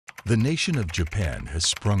The nation of Japan has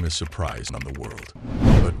sprung a surprise on the world,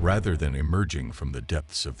 but rather than emerging from the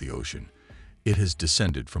depths of the ocean, it has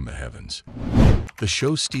descended from the heavens. The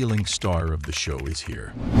show-stealing star of the show is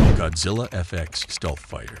here, Godzilla F-X stealth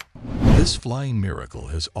fighter. This flying miracle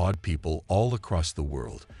has awed people all across the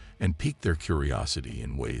world and piqued their curiosity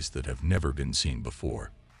in ways that have never been seen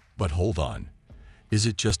before. But hold on, is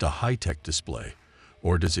it just a high-tech display,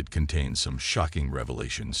 or does it contain some shocking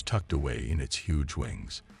revelations tucked away in its huge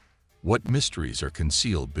wings? What mysteries are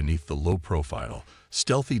concealed beneath the low-profile,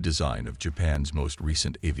 stealthy design of Japan's most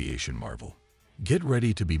recent aviation marvel? Get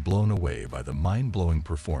ready to be blown away by the mind-blowing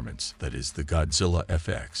performance that is the Godzilla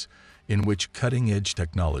F-X, in which cutting-edge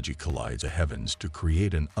technology collides the heavens to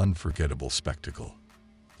create an unforgettable spectacle.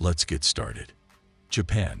 Let's get started.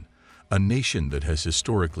 Japan, a nation that has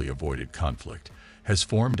historically avoided conflict, has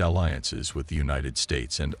formed alliances with the United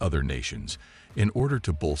States and other nations in order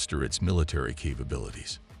to bolster its military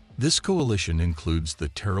capabilities. This coalition includes the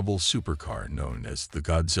terrible supercar known as the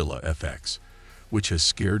Godzilla F-X, which has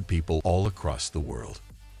scared people all across the world.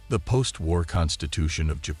 The post-war Constitution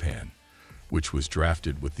of Japan, which was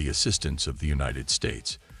drafted with the assistance of the United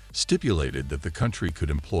States, stipulated that the country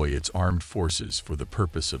could employ its armed forces for the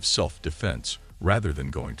purpose of self-defense rather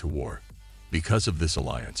than going to war. Because of this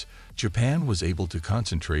alliance, Japan was able to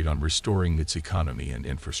concentrate on restoring its economy and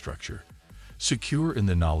infrastructure, secure in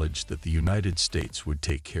the knowledge that the United States would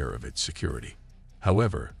take care of its security.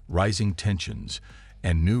 However, rising tensions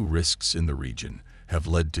and new risks in the region have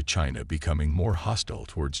led to China becoming more hostile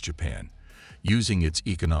towards Japan, using its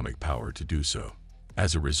economic power to do so.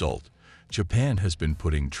 As a result, Japan has been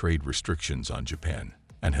putting trade restrictions on Japan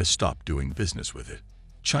and has stopped doing business with it.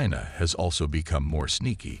 China has also become more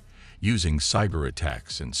sneaky, using cyber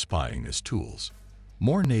attacks and spying as tools.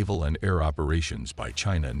 More naval and air operations by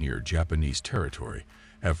China near Japanese territory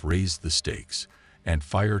have raised the stakes, and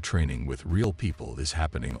fire training with real people is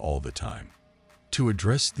happening all the time. To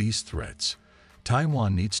address these threats,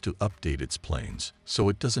 Taiwan needs to update its planes so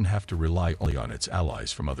it doesn't have to rely only on its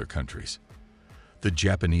allies from other countries. The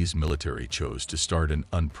Japanese military chose to start an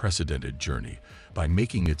unprecedented journey by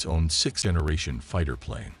making its own sixth-generation fighter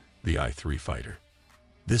plane, the I-3 fighter.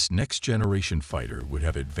 This next-generation fighter would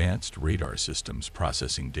have advanced radar systems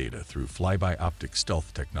processing data through flyby-optic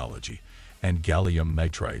stealth technology and gallium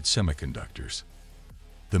nitride semiconductors.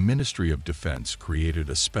 The Ministry of Defense created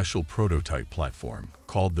a special prototype platform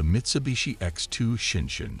called the Mitsubishi X2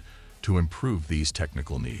 Shinshin to improve these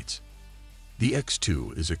technical needs. The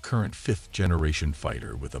X2 is a current fifth-generation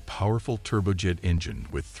fighter with a powerful turbojet engine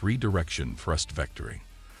with three-direction thrust vectoring,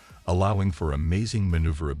 allowing for amazing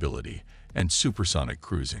maneuverability and supersonic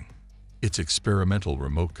cruising. Its experimental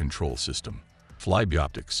remote control system, Flyby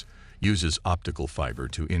Optics, uses optical fiber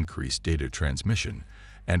to increase data transmission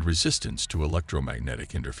and resistance to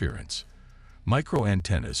electromagnetic interference. Micro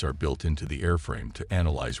antennas are built into the airframe to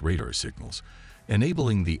analyze radar signals,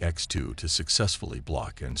 enabling the X2 to successfully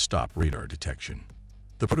block and stop radar detection.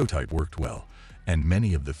 The prototype worked well, and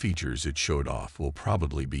many of the features it showed off will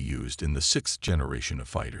probably be used in the sixth generation of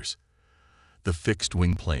fighters. The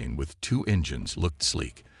fixed-wing plane with two engines looked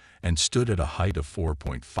sleek and stood at a height of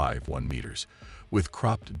 4.51 meters, with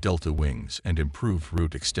cropped delta wings and improved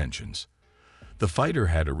root extensions. The fighter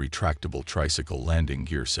had a retractable tricycle landing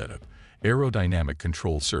gear setup, aerodynamic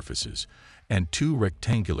control surfaces, and two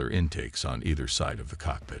rectangular intakes on either side of the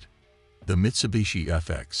cockpit. The Mitsubishi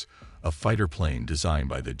F-X, a fighter plane designed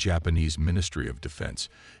by the Japanese Ministry of Defense,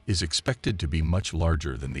 is expected to be much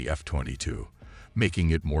larger than the F-22, making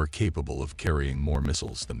it more capable of carrying more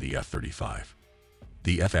missiles than the F-35.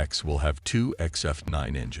 The F-X will have two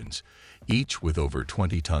XF-9 engines, each with over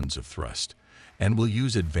 20 tons of thrust, and will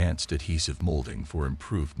use advanced adhesive molding for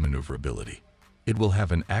improved maneuverability. It will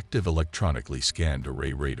have an active electronically scanned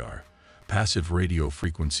array radar, passive radio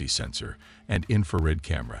frequency sensor, and infrared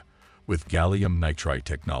camera, with gallium nitride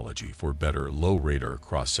technology for better low-radar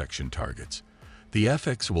cross-section targets. The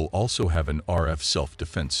F-X will also have an RF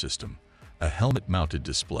self-defense system, a helmet-mounted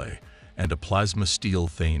display, and a plasma steel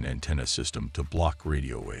Thane antenna system to block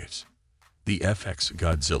radio waves. The F-X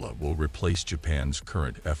Godzilla will replace Japan's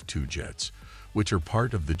current F-2 jets, which are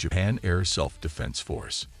part of the Japan Air Self-Defense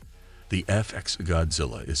Force. The F-X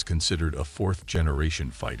Godzilla is considered a fourth-generation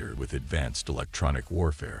fighter with advanced electronic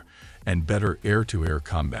warfare and better air-to-air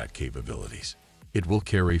combat capabilities. It will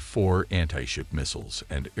carry 4 anti-ship missiles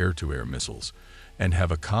and air-to-air missiles, and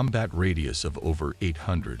have a combat radius of over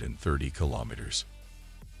 830 kilometers.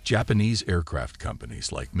 Japanese aircraft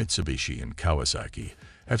companies like Mitsubishi and Kawasaki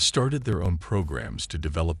have started their own programs to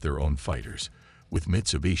develop their own fighters, with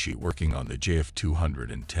Mitsubishi working on the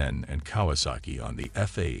JF-210 and Kawasaki on the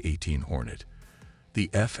FA-18 Hornet. The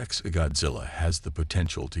F-X Godzilla has the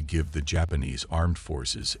potential to give the Japanese armed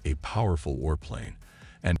forces a powerful warplane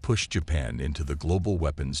and push Japan into the global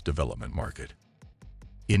weapons development market.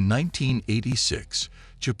 In 1986,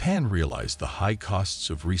 Japan realized the high costs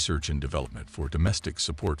of research and development for domestic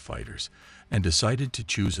support fighters and decided to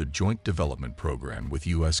choose a joint development program with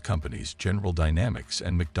U.S. companies General Dynamics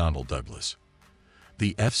and McDonnell Douglas.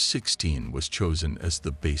 The F-16 was chosen as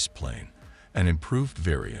the base plane, an improved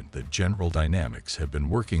variant that General Dynamics had been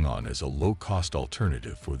working on as a low-cost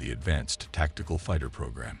alternative for the Advanced Tactical Fighter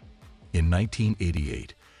program. In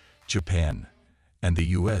 1988, Japan and the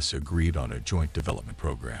U.S. agreed on a joint development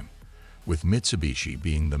program, with Mitsubishi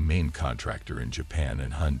being the main contractor in Japan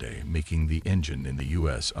and Hyundai making the engine in the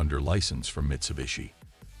U.S. under license from Mitsubishi.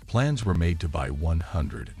 Plans were made to buy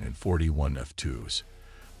 141 F-2s,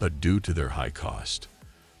 but due to their high cost,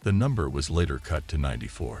 the number was later cut to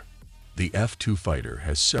 94. The F-2 fighter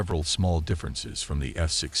has several small differences from the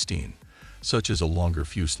F-16, such as a longer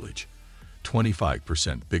fuselage,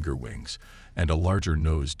 25% bigger wings, and a larger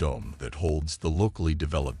nose dome that holds the locally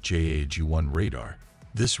developed JAG-1 radar.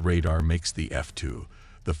 This radar makes the F-2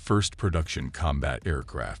 the first production combat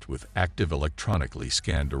aircraft with active electronically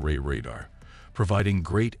scanned array radar, providing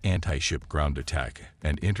great anti-ship ground attack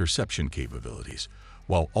and interception capabilities,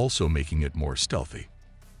 while also making it more stealthy.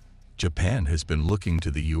 Japan has been looking to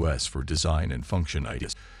the U.S. for design and function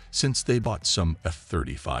ideas since they bought some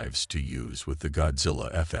F-35s to use with the Godzilla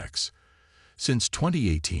F-X. Since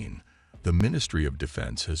 2018, the Ministry of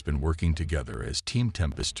Defense has been working together as Team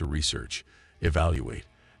Tempest to research, evaluate,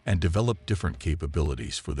 and develop different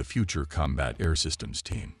capabilities for the future Combat Air Systems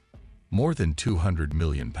team. More than £200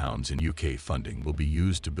 million in UK funding will be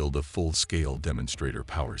used to build a full-scale demonstrator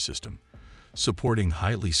power system, supporting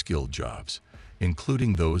highly skilled jobs,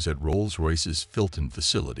 including those at Rolls-Royce's Filton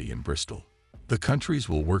facility in Bristol. The countries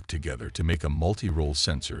will work together to make a multi-role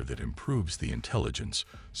sensor that improves the intelligence,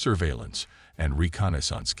 surveillance, and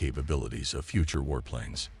reconnaissance capabilities of future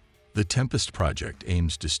warplanes. The Tempest project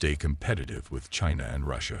aims to stay competitive with China and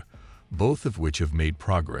Russia, both of which have made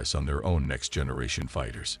progress on their own next-generation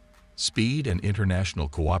fighters. Speed and international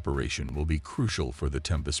cooperation will be crucial for the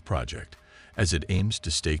Tempest project, as it aims to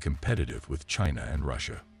stay competitive with China and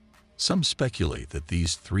Russia. Some speculate that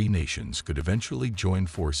these three nations could eventually join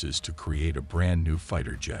forces to create a brand new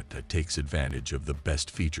fighter jet that takes advantage of the best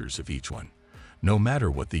features of each one, no matter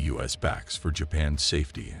what the U.S. backs for Japan's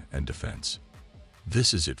safety and defense.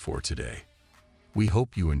 This is it for today. We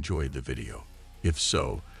hope you enjoyed the video. If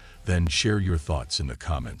so, then share your thoughts in the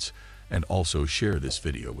comments and also share this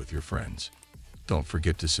video with your friends. Don't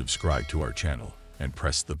forget to subscribe to our channel and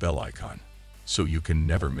press the bell icon so you can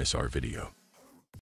never miss our video.